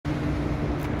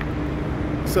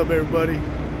What's up, everybody?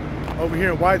 Over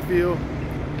here in Whitefield,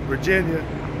 Virginia,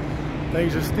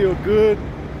 things are still good.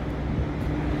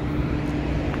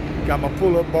 Got my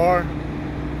pull-up bar.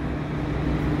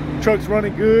 Truck's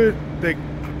running good. The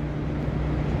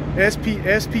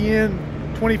SPN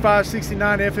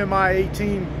 2569 FMI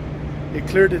 18, it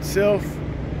cleared itself.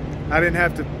 I didn't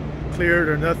have to clear it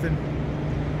or nothing.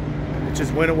 It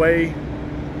just went away.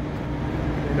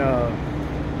 And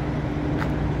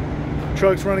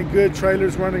truck's running good,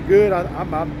 trailer's running good.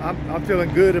 I'm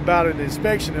feeling good about an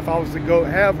inspection if I was to go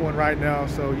have one right now.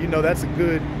 So you know that's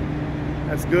good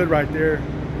right there.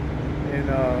 And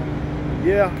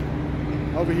yeah,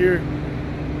 over here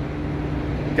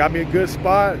got me a good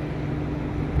spot.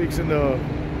 Fixing to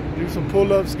do some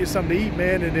pull-ups, get something to eat,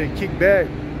 man, and then kick back.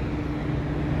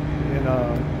 And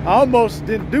I almost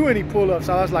didn't do any pull-ups.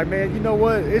 I was like, man, you know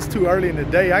what? It's too early in the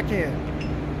day. I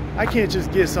can't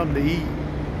just get something to eat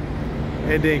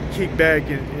and then kick back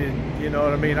and you know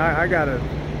what I mean. I gotta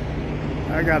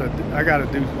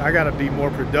be more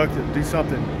productive, do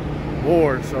something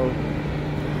more. So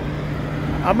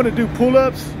I'm gonna do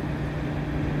pull-ups,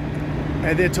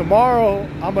 and then tomorrow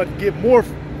I'm gonna get more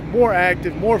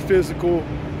active, more physical,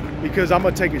 because I'm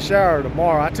gonna take a shower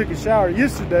tomorrow. I took a shower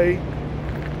yesterday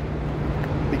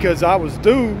because I was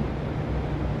due,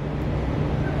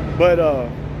 but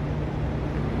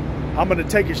I'm gonna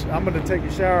take a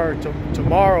shower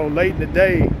tomorrow late in the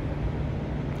day.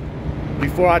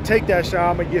 Before I take that shower,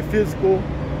 I'm gonna get physical,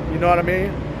 you know what I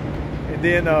mean? And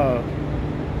then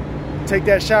take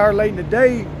that shower late in the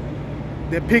day,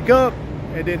 then pick up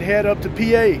and then head up to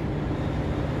PA.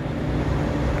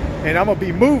 And I'm gonna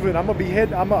be moving. I'm gonna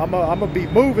be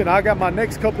moving. I got my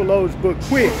next couple loads booked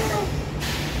quick.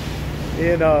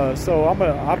 And so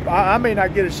I may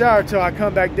not get a shower till I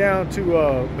come back down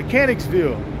to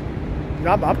Mechanicsville.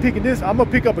 I'm picking this. I'm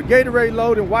gonna pick up a Gatorade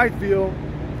load in Whitefield,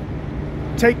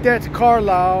 take that to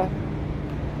Carlisle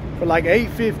for like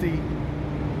 $8.50,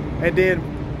 and then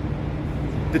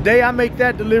the day I make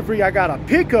that delivery, I got a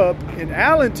pickup in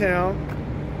Allentown,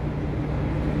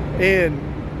 and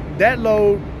that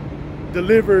load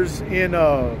delivers in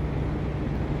up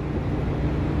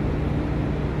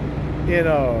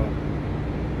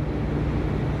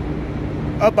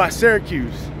by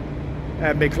Syracuse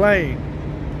at McLean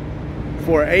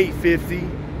for $8.50.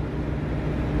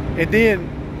 And then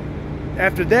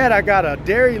after that, I got a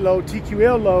dairy load,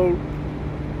 TQL load,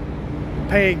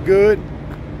 paying good,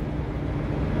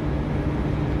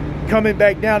 coming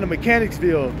back down to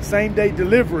Mechanicsville, same day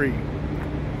delivery,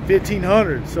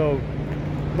 $1,500. So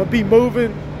I'm gonna be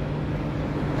moving,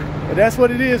 but that's what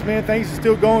it is, man. Things are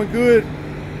still going good.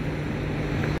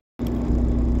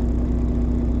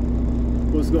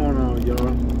 What's going on,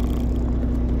 y'all?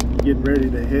 Getting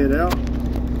ready to head out.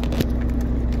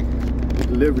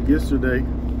 We delivered yesterday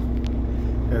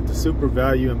at the Super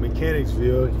Value in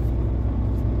Mechanicsville.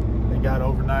 They got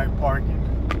overnight parking.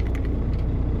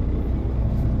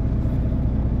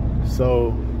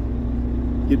 So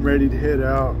getting ready to head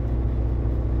out.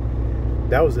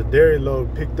 That was a dairy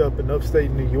load picked up in upstate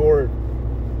New York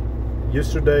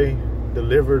yesterday,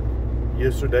 delivered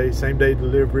yesterday, same day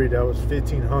delivery. That was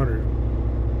 $1,500.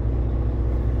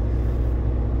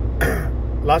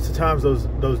 Lots of times those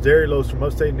dairy loads from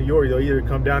upstate New York, they'll either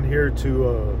come down here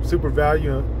to Super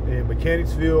Value in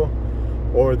Mechanicsville,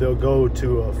 or they'll go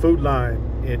to Food Line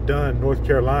in Dunn, North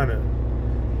Carolina.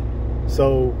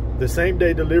 So the same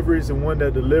day deliveries, the one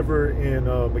that deliver in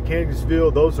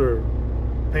Mechanicsville, those are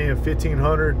paying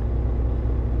 $1,500,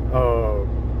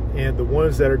 and the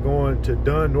ones that are going to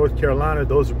Dunn, North Carolina,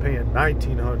 those are paying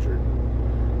 $1,900.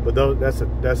 But that's a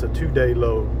 2-day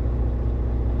load.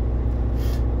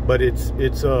 But it's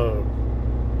you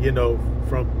know,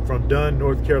 from Dunn,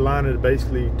 North Carolina, to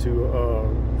basically to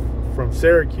from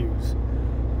Syracuse.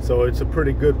 So it's a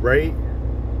pretty good rate.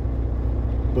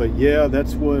 But yeah,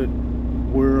 that's what's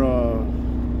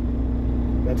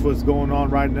going on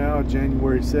right now,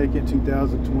 January 2nd,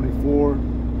 2024.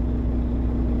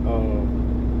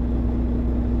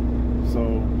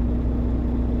 So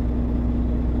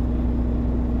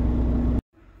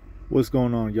what's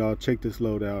going on, y'all? Check this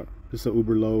load out. This is an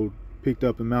Uber load picked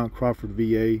up in Mount Crawford,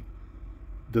 VA,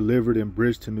 delivered in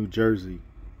Bridgeton, New Jersey,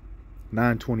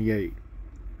 9/28.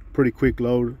 Pretty quick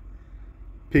load.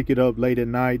 Pick it up late at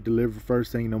night, deliver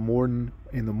first thing in the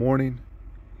morning.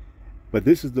 But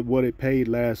this is what it paid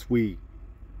last week.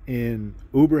 And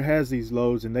Uber has these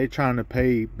loads, and they're trying to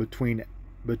pay between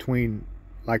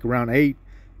like around $850,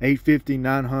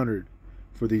 $900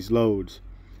 for these loads.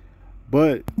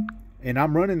 But and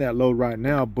I'm running that load right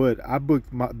now, but I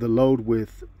booked the load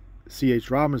with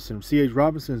C.H. Robinson. C.H.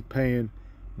 Robinson's paying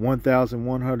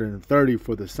 $1,130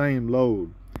 for the same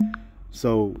load.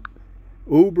 So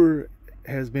Uber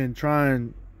has been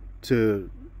trying to,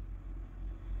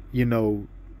 you know,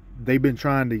 they've been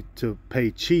trying to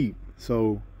pay cheap.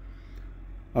 So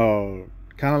kind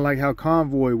of like how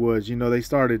Convoy was, you know, they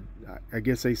started, I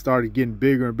guess they started getting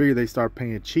bigger and bigger. They start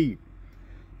paying cheap.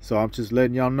 So I'm just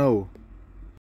letting y'all know.